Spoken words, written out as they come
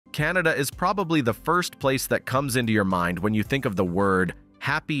Canada is probably the first place that comes into your mind when you think of the word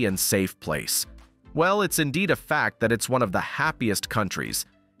happy and safe place. Well, it's indeed a fact that it's one of the happiest countries.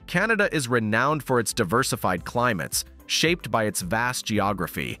 Canada is renowned for its diversified climates, shaped by its vast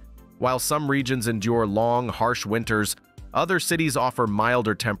geography. While some regions endure long, harsh winters, other cities offer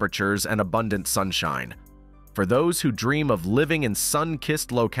milder temperatures and abundant sunshine. For those who dream of living in sun-kissed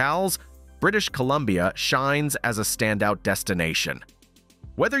locales, British Columbia shines as a standout destination.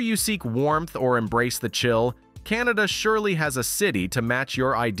 Whether you seek warmth or embrace the chill, Canada surely has a city to match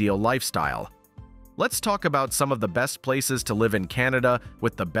your ideal lifestyle. Let's talk about some of the best places to live in Canada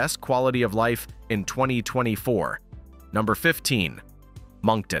with the best quality of life in 2024. Number 15.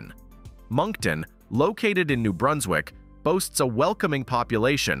 Moncton. Moncton, located in New Brunswick, boasts a welcoming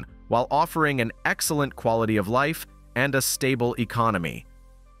population while offering an excellent quality of life and a stable economy.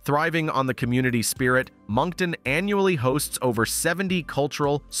 Thriving on the community spirit, Moncton annually hosts over 70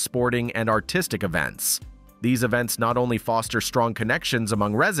 cultural, sporting, and artistic events. These events not only foster strong connections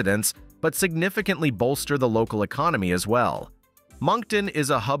among residents, but significantly bolster the local economy as well. Moncton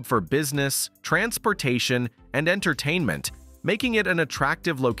is a hub for business, transportation, and entertainment, making it an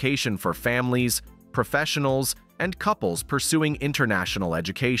attractive location for families, professionals, and couples pursuing international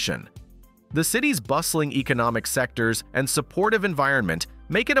education. The city's bustling economic sectors and supportive environment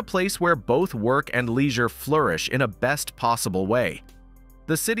make it a place where both work and leisure flourish in a best possible way.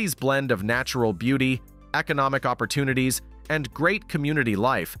 The city's blend of natural beauty, economic opportunities, and great community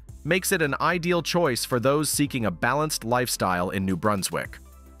life makes it an ideal choice for those seeking a balanced lifestyle in New Brunswick.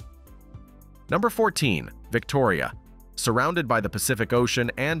 Number 14. Victoria. Surrounded by the Pacific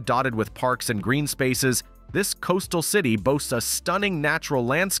Ocean and dotted with parks and green spaces, this coastal city boasts a stunning natural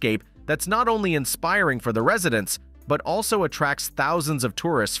landscape that's not only inspiring for the residents, but also attracts thousands of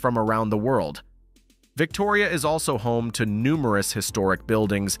tourists from around the world. Victoria is also home to numerous historic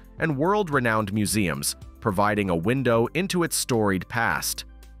buildings and world-renowned museums, providing a window into its storied past.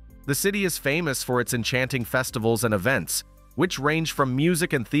 The city is famous for its enchanting festivals and events, which range from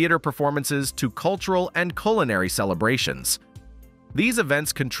music and theater performances to cultural and culinary celebrations. These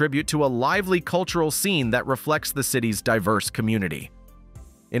events contribute to a lively cultural scene that reflects the city's diverse community.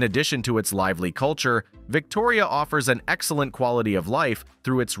 In addition to its lively culture, Victoria offers an excellent quality of life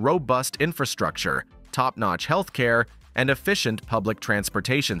through its robust infrastructure, top-notch healthcare, and efficient public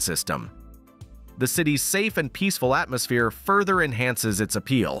transportation system. The city's safe and peaceful atmosphere further enhances its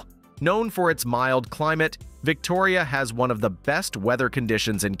appeal. Known for its mild climate, Victoria has one of the best weather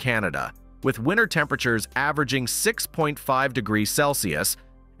conditions in Canada, with winter temperatures averaging 6.5 degrees Celsius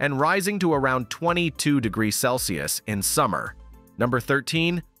and rising to around 22 degrees Celsius in summer. Number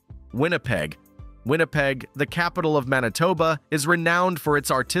 13. Winnipeg. Winnipeg, the capital of Manitoba, is renowned for its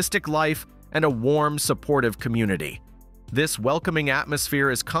artistic life and a warm, supportive community. This welcoming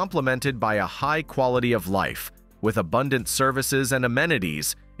atmosphere is complemented by a high quality of life, with abundant services and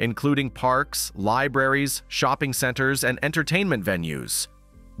amenities, including parks, libraries, shopping centers, and entertainment venues.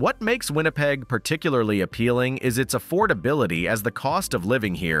 What makes Winnipeg particularly appealing is its affordability, as the cost of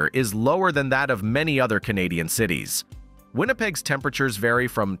living here is lower than that of many other Canadian cities. Winnipeg's temperatures vary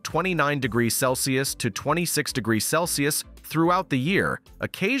from 29 degrees Celsius to 26 degrees Celsius throughout the year,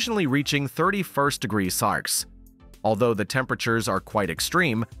 occasionally reaching 31 degrees Celsius. Although the temperatures are quite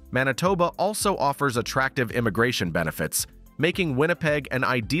extreme, Manitoba also offers attractive immigration benefits, making Winnipeg an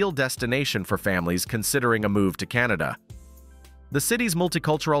ideal destination for families considering a move to Canada. The city's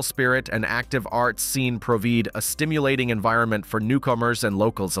multicultural spirit and active arts scene provide a stimulating environment for newcomers and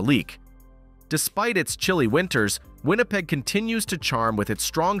locals alike. Despite its chilly winters, Winnipeg continues to charm with its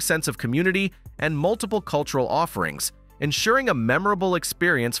strong sense of community and multiple cultural offerings, ensuring a memorable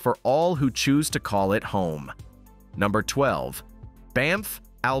experience for all who choose to call it home. Number 12. Banff,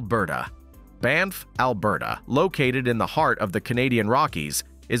 Alberta. Banff, Alberta, located in the heart of the Canadian Rockies,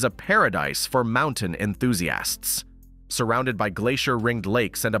 is a paradise for mountain enthusiasts. Surrounded by glacier-ringed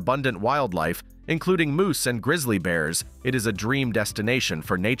lakes and abundant wildlife, including moose and grizzly bears, it is a dream destination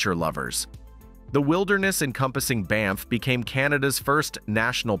for nature lovers. The wilderness encompassing Banff became Canada's first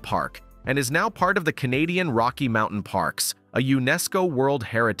national park and is now part of the Canadian Rocky Mountain Parks, a UNESCO World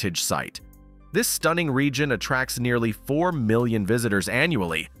Heritage Site. This stunning region attracts nearly 4 million visitors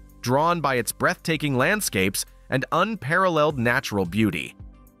annually, drawn by its breathtaking landscapes and unparalleled natural beauty.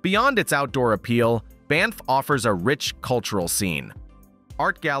 Beyond its outdoor appeal, Banff offers a rich cultural scene.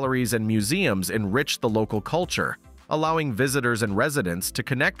 Art galleries and museums enrich the local culture, allowing visitors and residents to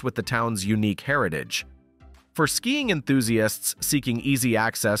connect with the town's unique heritage. For skiing enthusiasts seeking easy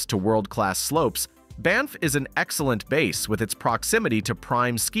access to world-class slopes, Banff is an excellent base with its proximity to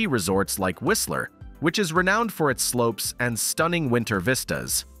prime ski resorts like Whistler, which is renowned for its slopes and stunning winter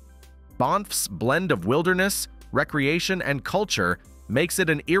vistas. Banff's blend of wilderness, recreation, and culture makes it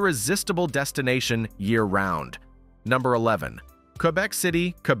an irresistible destination year-round. Number 11. Quebec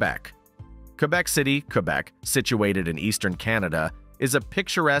City, Quebec. Quebec City, Quebec, situated in eastern Canada, is a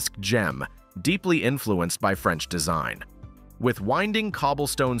picturesque gem deeply influenced by French design. With winding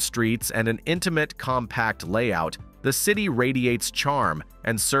cobblestone streets and an intimate, compact layout, the city radiates charm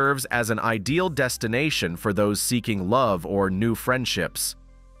and serves as an ideal destination for those seeking love or new friendships.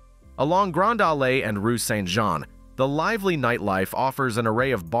 Along Grande Allée and Rue Saint-Jean, the lively nightlife offers an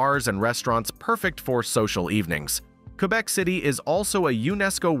array of bars and restaurants perfect for social evenings. Quebec City is also a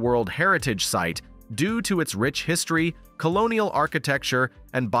UNESCO World Heritage Site due to its rich history, colonial architecture,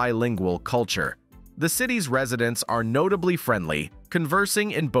 and bilingual culture. The city's residents are notably friendly, conversing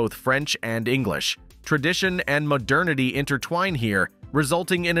in both French and English. Tradition and modernity intertwine here,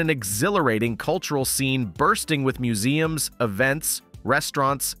 resulting in an exhilarating cultural scene bursting with museums, events,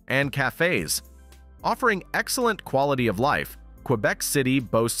 restaurants, and cafes. Offering excellent quality of life, Quebec City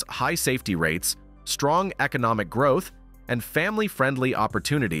boasts high safety rates, strong economic growth, and family-friendly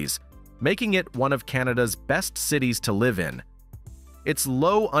opportunities, making it one of Canada's best cities to live in. Its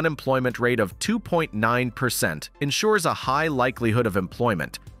low unemployment rate of 2.9% ensures a high likelihood of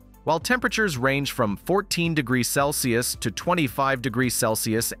employment, while temperatures range from 14 degrees Celsius to 25 degrees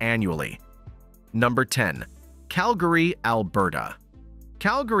Celsius annually. Number 10. Calgary, Alberta.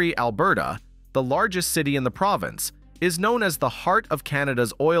 Calgary, Alberta, the largest city in the province, is known as the heart of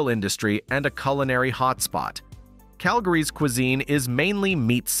Canada's oil industry and a culinary hotspot. Calgary's cuisine is mainly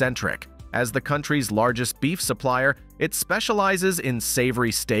meat-centric. As the country's largest beef supplier, it specializes in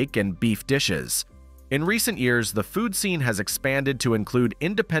savory steak and beef dishes. In recent years, the food scene has expanded to include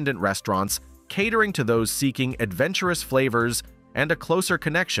independent restaurants catering to those seeking adventurous flavors and a closer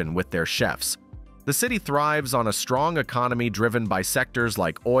connection with their chefs. The city thrives on a strong economy driven by sectors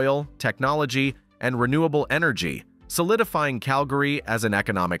like oil, technology, and renewable energy, solidifying Calgary as an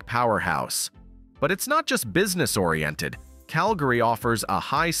economic powerhouse. But it's not just business-oriented. Calgary offers a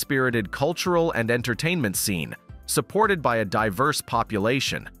high-spirited cultural and entertainment scene, supported by a diverse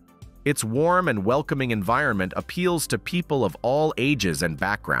population. Its warm and welcoming environment appeals to people of all ages and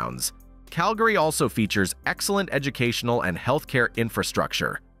backgrounds. Calgary also features excellent educational and healthcare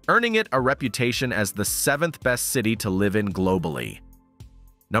infrastructure, earning it a reputation as the 7th best city to live in globally.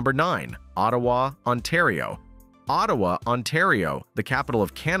 Number 9. Ottawa, Ontario. Ottawa, Ontario, the capital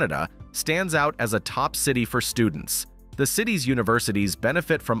of Canada, stands out as a top city for students. The city's universities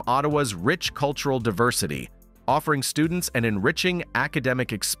benefit from Ottawa's rich cultural diversity, offering students an enriching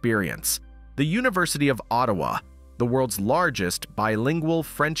academic experience. The University of Ottawa, the world's largest bilingual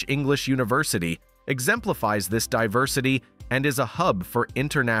French-English university, exemplifies this diversity and is a hub for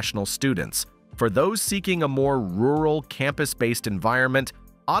international students. For those seeking a more rural, campus-based environment,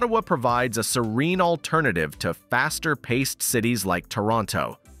 Ottawa provides a serene alternative to faster-paced cities like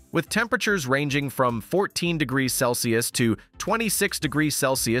Toronto. With temperatures ranging from 14 degrees Celsius to 26 degrees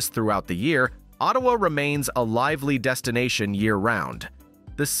Celsius throughout the year, Ottawa remains a lively destination year-round.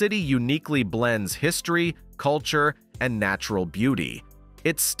 The city uniquely blends history, culture, and natural beauty.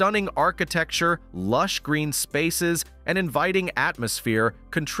 Its stunning architecture, lush green spaces, and inviting atmosphere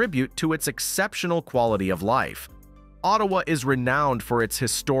contribute to its exceptional quality of life. Ottawa is renowned for its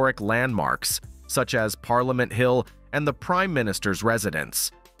historic landmarks, such as Parliament Hill and the Prime Minister's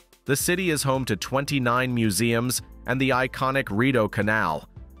residence. The city is home to 29 museums and the iconic Rideau Canal,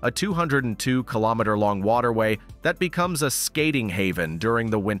 a 202-kilometer-long waterway that becomes a skating haven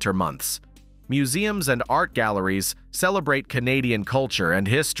during the winter months. Museums and art galleries celebrate Canadian culture and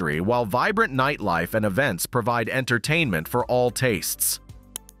history, while vibrant nightlife and events provide entertainment for all tastes.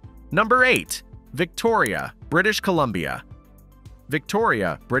 Number 8. Victoria, British Columbia.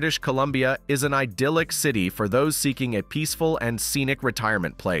 Victoria, British Columbia is an idyllic city for those seeking a peaceful and scenic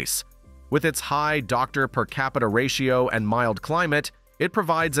retirement place. With its high doctor per capita ratio and mild climate, it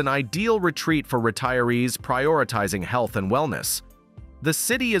provides an ideal retreat for retirees prioritizing health and wellness. The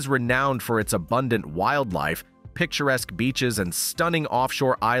city is renowned for its abundant wildlife, picturesque beaches, and stunning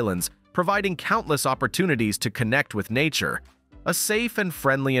offshore islands, providing countless opportunities to connect with nature. A safe and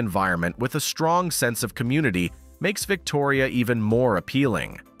friendly environment with a strong sense of community makes Victoria even more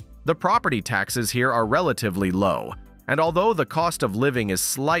appealing. The property taxes here are relatively low, and although the cost of living is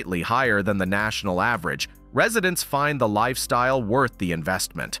slightly higher than the national average, residents find the lifestyle worth the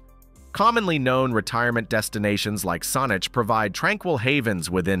investment. Commonly known retirement destinations like Saanich provide tranquil havens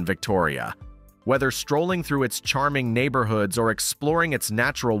within Victoria. Whether strolling through its charming neighborhoods or exploring its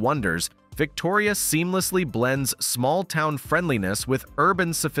natural wonders, Victoria seamlessly blends small-town friendliness with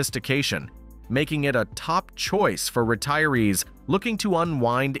urban sophistication, making it a top choice for retirees looking to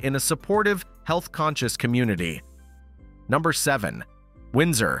unwind in a supportive, health-conscious community. Number 7.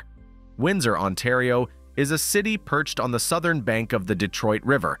 Windsor. Windsor, Ontario, is a city perched on the southern bank of the Detroit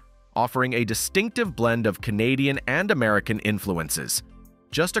River, offering a distinctive blend of Canadian and American influences.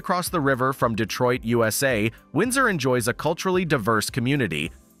 Just across the river from Detroit, USA, Windsor enjoys a culturally diverse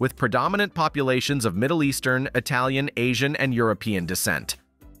community, with predominant populations of Middle Eastern, Italian, Asian, and European descent.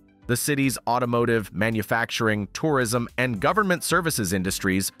 The city's automotive, manufacturing, tourism, and government services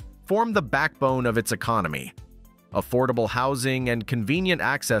industries form the backbone of its economy. Affordable housing and convenient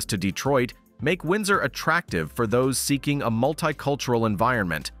access to Detroit make Windsor attractive for those seeking a multicultural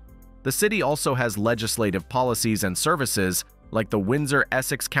environment. The city also has legislative policies and services like the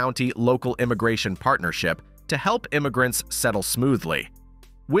Windsor-Essex County Local Immigration Partnership to help immigrants settle smoothly.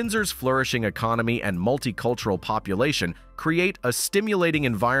 Windsor's flourishing economy and multicultural population create a stimulating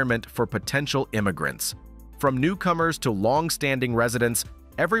environment for potential immigrants. From newcomers to long-standing residents,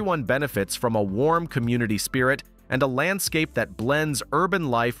 everyone benefits from a warm community spirit and a landscape that blends urban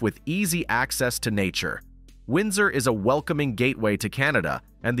life with easy access to nature. Windsor is a welcoming gateway to Canada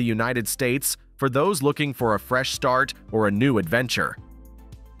and the United States for those looking for a fresh start or a new adventure.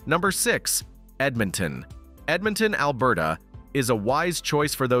 Number 6. Edmonton. Edmonton, Alberta, is a wise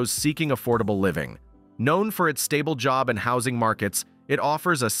choice for those seeking affordable living. Known for its stable job and housing markets, it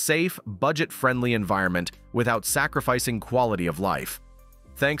offers a safe, budget-friendly environment without sacrificing quality of life.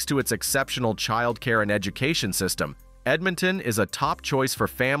 Thanks to its exceptional childcare and education system, Edmonton is a top choice for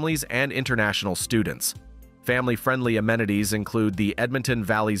families and international students. Family-friendly amenities include the Edmonton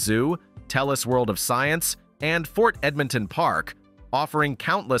Valley Zoo, TELUS World of Science, and Fort Edmonton Park, offering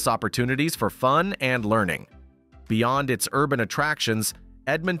countless opportunities for fun and learning. Beyond its urban attractions,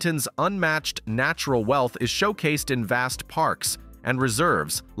 Edmonton's unmatched natural wealth is showcased in vast parks and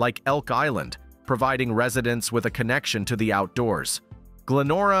reserves like Elk Island, providing residents with a connection to the outdoors.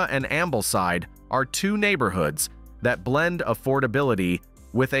 Glenora and Ambleside are two neighborhoods that blend affordability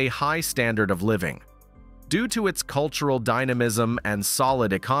with a high standard of living. Due to its cultural dynamism and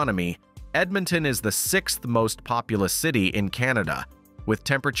solid economy, Edmonton is the 6th most populous city in Canada, with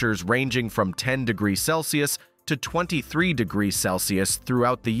temperatures ranging from 10 degrees Celsius to 23 degrees Celsius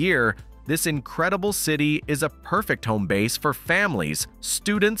throughout the year. This incredible city is a perfect home base for families,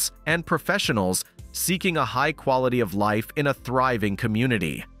 students, and professionals seeking a high quality of life in a thriving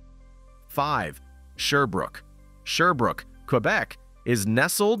community. 5. Sherbrooke. Sherbrooke, Quebec, is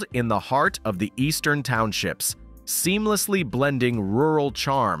nestled in the heart of the Eastern Townships, seamlessly blending rural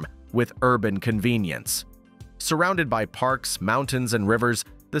charm with urban convenience. Surrounded by parks, mountains, and rivers,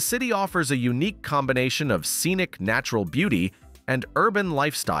 the city offers a unique combination of scenic natural beauty and urban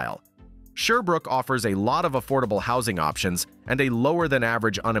lifestyle. Sherbrooke offers a lot of affordable housing options and a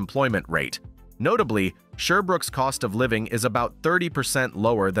lower-than-average unemployment rate. Notably, Sherbrooke's cost of living is about 30%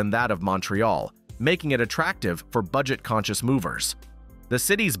 lower than that of Montreal, making it attractive for budget-conscious movers. The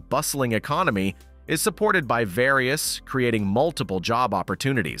city's bustling economy is supported by creating multiple job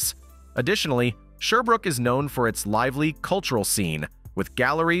opportunities. Additionally, Sherbrooke is known for its lively cultural scene, with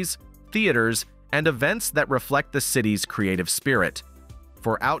galleries, theaters, and events that reflect the city's creative spirit.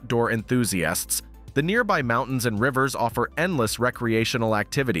 For outdoor enthusiasts, the nearby mountains and rivers offer endless recreational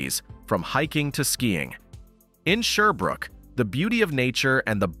activities, from hiking to skiing. In Sherbrooke, the beauty of nature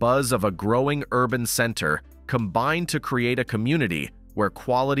and the buzz of a growing urban center combine to create a community where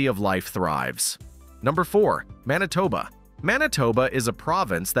quality of life thrives. Number 4. Manitoba. Manitoba is a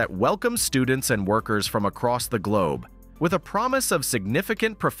province that welcomes students and workers from across the globe, with a promise of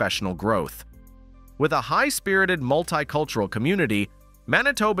significant professional growth. With a high-spirited multicultural community,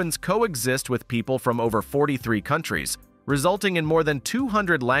 Manitobans coexist with people from over 43 countries, resulting in more than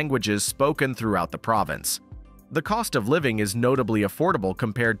 200 languages spoken throughout the province. The cost of living is notably affordable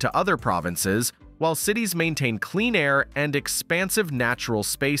compared to other provinces, while cities maintain clean air and expansive natural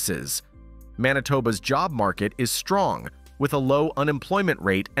spaces. Manitoba's job market is strong, with a low unemployment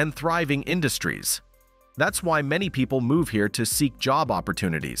rate and thriving industries. That's why many people move here to seek job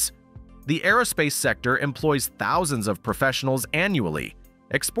opportunities. The aerospace sector employs thousands of professionals annually,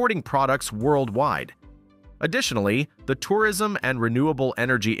 exporting products worldwide. Additionally, the tourism and renewable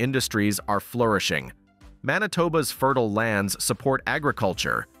energy industries are flourishing. Manitoba's fertile lands support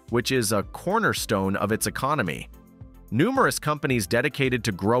agriculture, which is a cornerstone of its economy. Numerous companies dedicated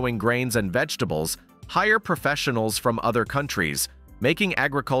to growing grains and vegetables hire professionals from other countries, making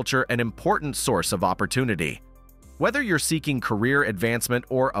agriculture an important source of opportunity. Whether you're seeking career advancement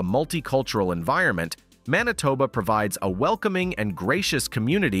or a multicultural environment, Manitoba provides a welcoming and gracious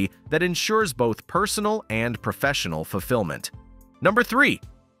community that ensures both personal and professional fulfillment. Number 3.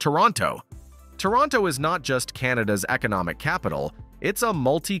 Toronto. Toronto is not just Canada's economic capital, it's a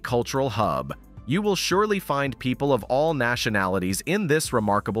multicultural hub. You will surely find people of all nationalities in this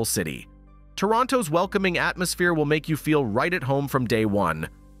remarkable city. Toronto's welcoming atmosphere will make you feel right at home from day one.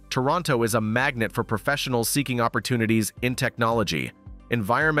 Toronto is a magnet for professionals seeking opportunities in technology,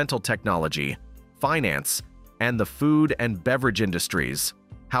 environmental technology, finance, and the food and beverage industries.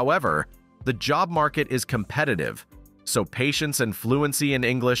 However, the job market is competitive, so patience and fluency in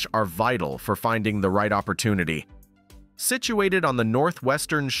English are vital for finding the right opportunity. Situated on the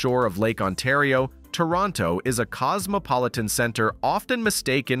northwestern shore of Lake Ontario, Toronto is a cosmopolitan center often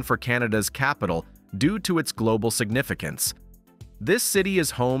mistaken for Canada's capital due to its global significance. This city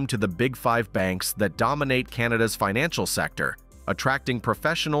is home to the Big Five banks that dominate Canada's financial sector, attracting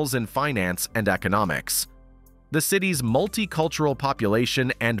professionals in finance and economics. The city's multicultural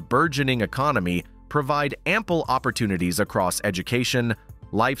population and burgeoning economy provide ample opportunities across education,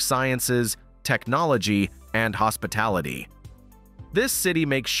 life sciences, technology, and hospitality. This city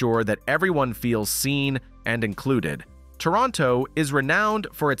makes sure that everyone feels seen and included. Toronto is renowned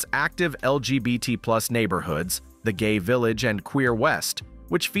for its active LGBT+ neighborhoods, the Gay Village and Queer West,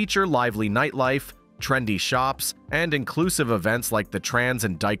 which feature lively nightlife, trendy shops, and inclusive events like the Trans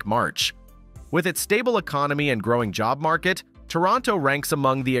and Dyke March. With its stable economy and growing job market, Toronto ranks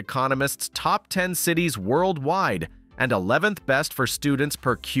among The Economist's top 10 cities worldwide and 11th best for students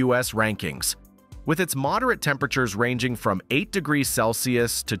per QS rankings. With its moderate temperatures ranging from 8 degrees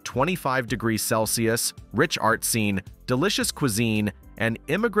Celsius to 25 degrees Celsius, rich art scene, delicious cuisine, and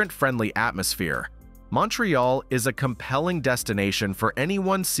immigrant-friendly atmosphere, Montreal is a compelling destination for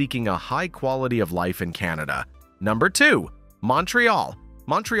anyone seeking a high quality of life in Canada. Number 2. Montreal.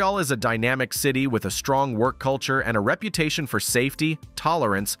 Montreal is a dynamic city with a strong work culture and a reputation for safety,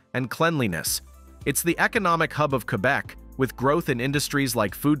 tolerance, and cleanliness. It's the economic hub of Quebec, with growth in industries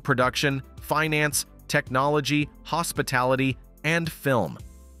like food production, finance, technology, hospitality, and film.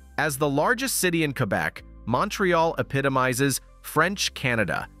 As the largest city in Quebec, Montreal epitomizes French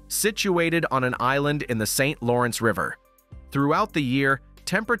Canada, situated on an island in the St. Lawrence River. Throughout the year,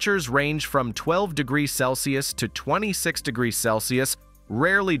 temperatures range from 12 degrees Celsius to 26 degrees Celsius,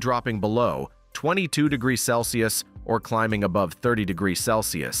 rarely dropping below 22 degrees Celsius or climbing above 30 degrees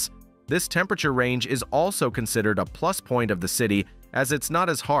Celsius. This temperature range is also considered a plus point of the city, as it's not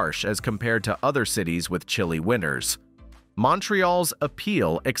as harsh as compared to other cities with chilly winters. Montreal's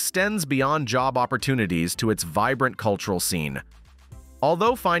appeal extends beyond job opportunities to its vibrant cultural scene.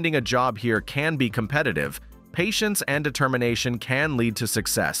 Although finding a job here can be competitive, patience and determination can lead to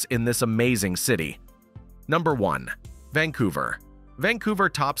success in this amazing city. Number 1. Vancouver. Vancouver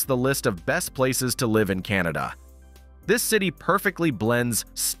tops the list of best places to live in Canada. This city perfectly blends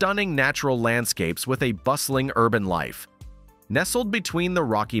stunning natural landscapes with a bustling urban life. Nestled between the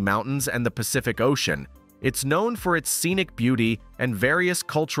Rocky Mountains and the Pacific Ocean, it's known for its scenic beauty and various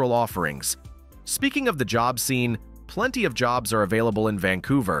cultural offerings. Speaking of the job scene, plenty of jobs are available in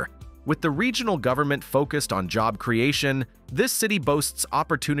Vancouver. With the regional government focused on job creation, this city boasts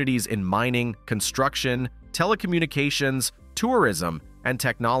opportunities in mining, construction, telecommunications, tourism, and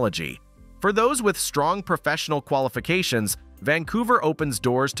technology. For those with strong professional qualifications, Vancouver opens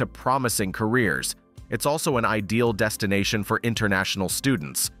doors to promising careers. It's also an ideal destination for international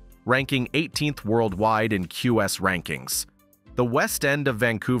students, ranking 18th worldwide in QS rankings. The West End of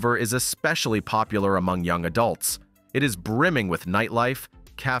Vancouver is especially popular among young adults. It is brimming with nightlife,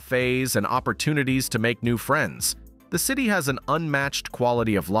 cafes, and opportunities to make new friends. The city has an unmatched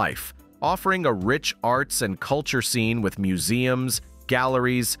quality of life, offering a rich arts and culture scene with museums,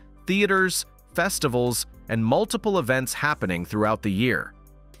 galleries, theaters, festivals, and multiple events happening throughout the year.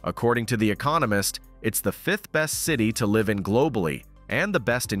 According to The Economist, it's the 5th best city to live in globally and the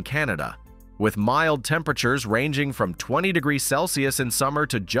best in Canada. With mild temperatures ranging from 20 degrees Celsius in summer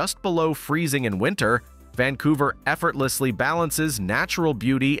to just below freezing in winter, Vancouver effortlessly balances natural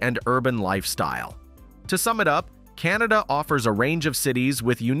beauty and urban lifestyle. To sum it up, Canada offers a range of cities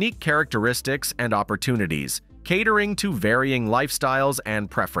with unique characteristics and opportunities, catering to varying lifestyles and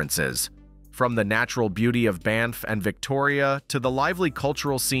preferences. From the natural beauty of Banff and Victoria to the lively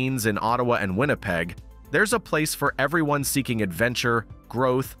cultural scenes in Ottawa and Winnipeg, there's a place for everyone seeking adventure,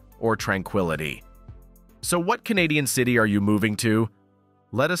 growth, or tranquility. So what Canadian city are you moving to?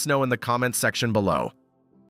 Let us know in the comments section below.